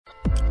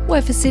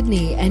We're for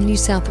Sydney and New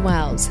South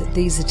Wales.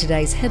 These are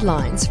today's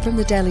headlines from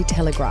the Daily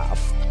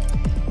Telegraph.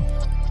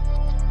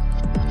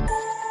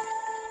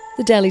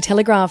 The Daily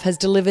Telegraph has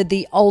delivered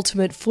the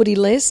ultimate footy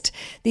list,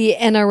 the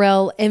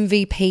NRL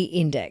MVP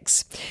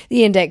Index.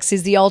 The index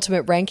is the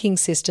ultimate ranking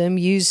system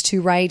used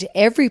to rate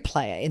every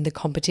player in the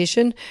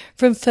competition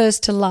from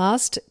first to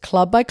last,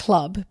 club by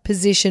club,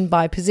 position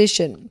by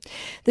position.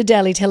 The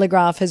Daily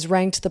Telegraph has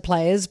ranked the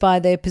players by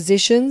their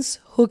positions,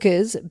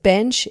 hookers,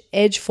 bench,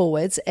 edge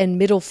forwards and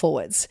middle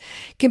forwards.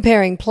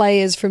 Comparing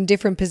players from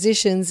different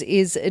positions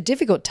is a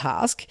difficult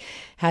task.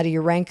 How do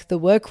you rank the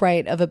work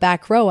rate of a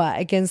back rower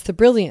against the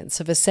brilliance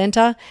of a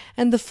centre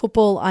and the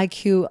football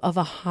IQ of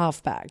a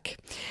halfback?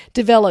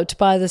 Developed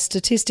by the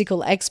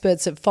statistical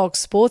experts at Fox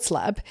Sports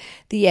Lab,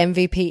 the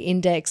MVP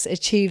Index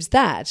achieves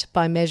that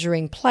by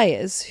measuring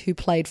players who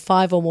played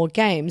 5 or more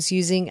games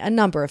using a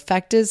number of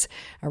factors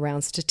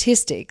around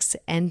statistics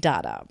and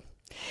data.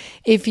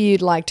 If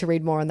you'd like to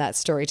read more on that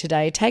story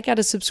today, take out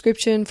a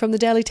subscription from the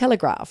Daily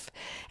Telegraph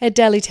at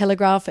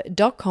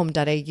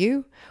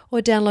dailytelegraph.com.au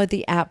or download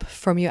the app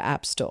from your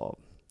app store.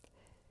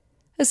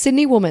 A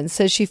Sydney woman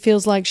says she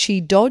feels like she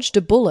dodged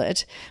a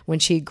bullet when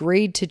she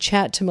agreed to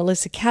chat to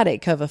Melissa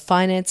Caddick over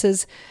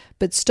finances,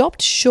 but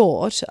stopped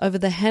short over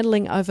the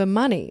handling over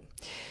money.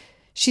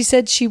 She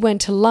said she went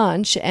to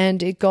lunch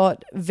and it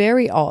got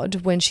very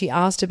odd when she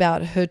asked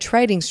about her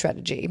trading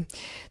strategy.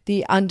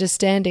 The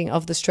understanding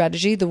of the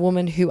strategy, the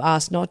woman who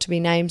asked not to be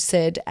named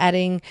said,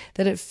 adding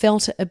that it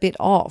felt a bit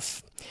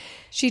off.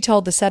 She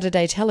told the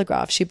Saturday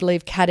Telegraph she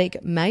believed Caddick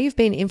may have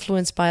been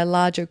influenced by a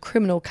larger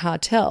criminal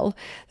cartel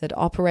that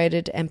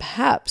operated and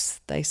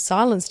perhaps they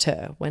silenced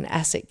her when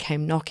ASIC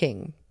came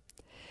knocking.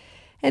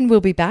 And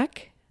we'll be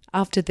back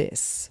after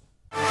this.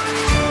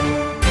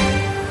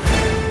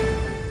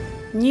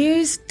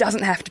 News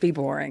doesn't have to be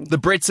boring. The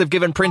Brits have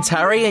given Prince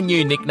Harry a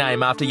new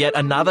nickname after yet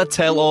another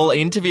tell-all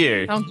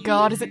interview. Oh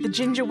God, is it the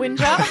Ginger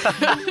Whinger?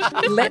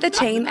 Let the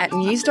team at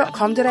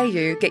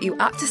news.com.au get you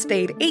up to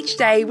speed each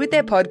day with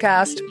their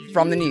podcast,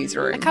 From the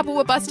Newsroom. A couple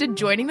were busted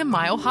joining the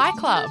Mile High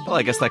Club. Well,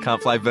 I guess they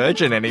can't fly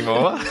Virgin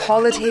anymore.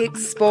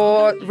 Politics,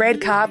 sport,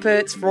 red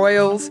carpets,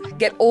 royals.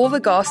 Get all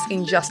the goss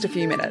in just a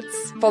few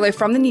minutes. Follow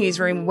From the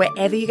Newsroom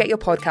wherever you get your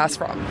podcast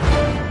from.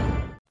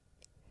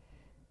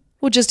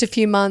 Well, just a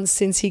few months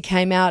since he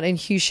came out and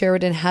Hugh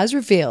Sheridan has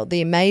revealed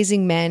the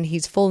amazing man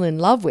he's fallen in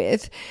love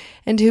with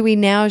and who he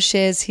now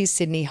shares his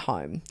Sydney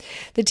home.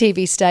 The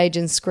TV stage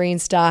and screen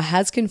star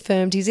has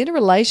confirmed he's in a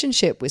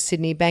relationship with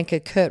Sydney banker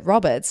Kurt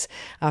Roberts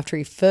after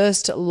he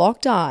first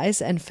locked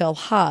eyes and fell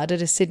hard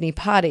at a Sydney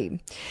party.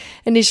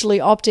 Initially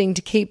opting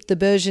to keep the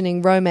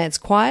burgeoning romance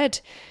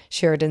quiet,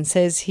 Sheridan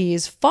says he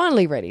is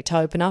finally ready to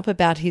open up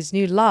about his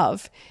new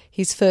love,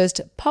 his first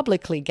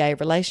publicly gay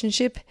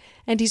relationship,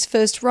 and his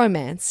first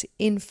romance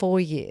in 4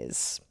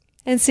 years.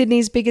 And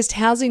Sydney's biggest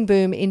housing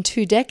boom in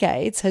 2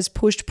 decades has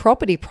pushed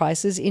property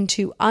prices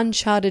into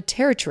uncharted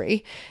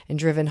territory and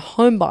driven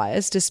home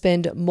buyers to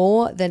spend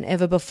more than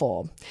ever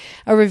before.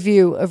 A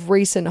review of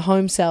recent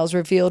home sales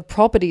revealed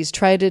properties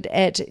traded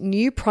at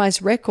new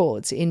price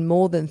records in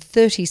more than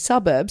 30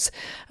 suburbs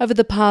over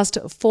the past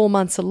 4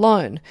 months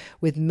alone,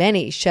 with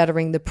many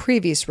shattering the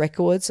previous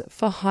records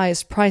for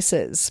highest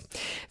prices.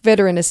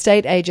 Veteran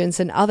estate agents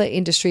and other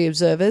industry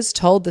observers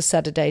told the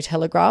Saturday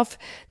Telegraph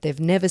they've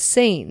never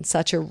seen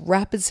such a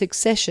rapid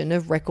succession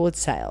of record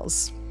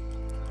sales.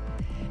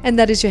 And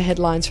that is your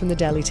headlines from the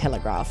Daily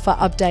Telegraph. For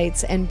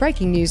updates and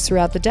breaking news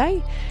throughout the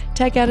day,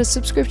 take out a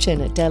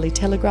subscription at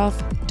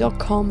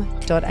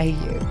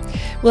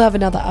dailytelegraph.com.au. We'll have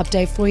another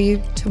update for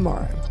you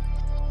tomorrow.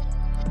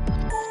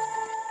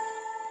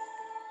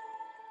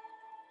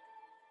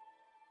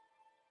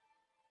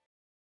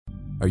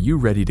 Are you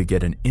ready to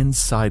get an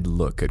inside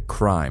look at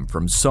crime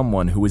from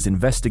someone who has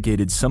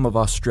investigated some of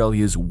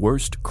Australia's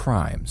worst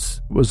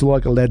crimes? It was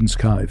like Aladdin's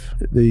Cave.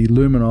 The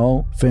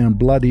luminol found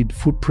bloodied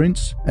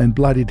footprints and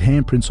bloodied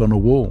handprints on a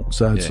wall,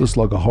 so it's just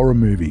like a horror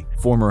movie.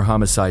 Former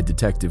homicide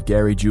detective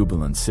Gary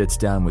Jubilant sits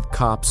down with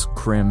cops,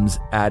 crims,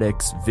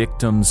 addicts,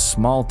 victims,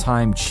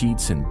 small-time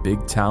cheats, and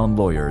big-town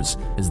lawyers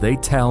as they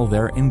tell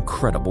their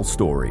incredible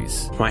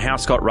stories. My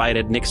house got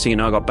raided. Next thing you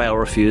know, I got bail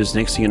refused.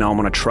 Next thing you know, I'm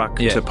on a truck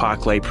to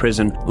Parklea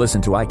Prison. Listen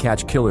to I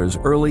Catch Killers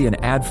early and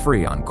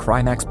ad-free on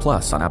Crimex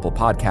Plus on Apple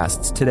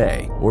Podcasts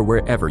today or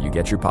wherever you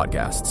get your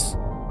podcasts.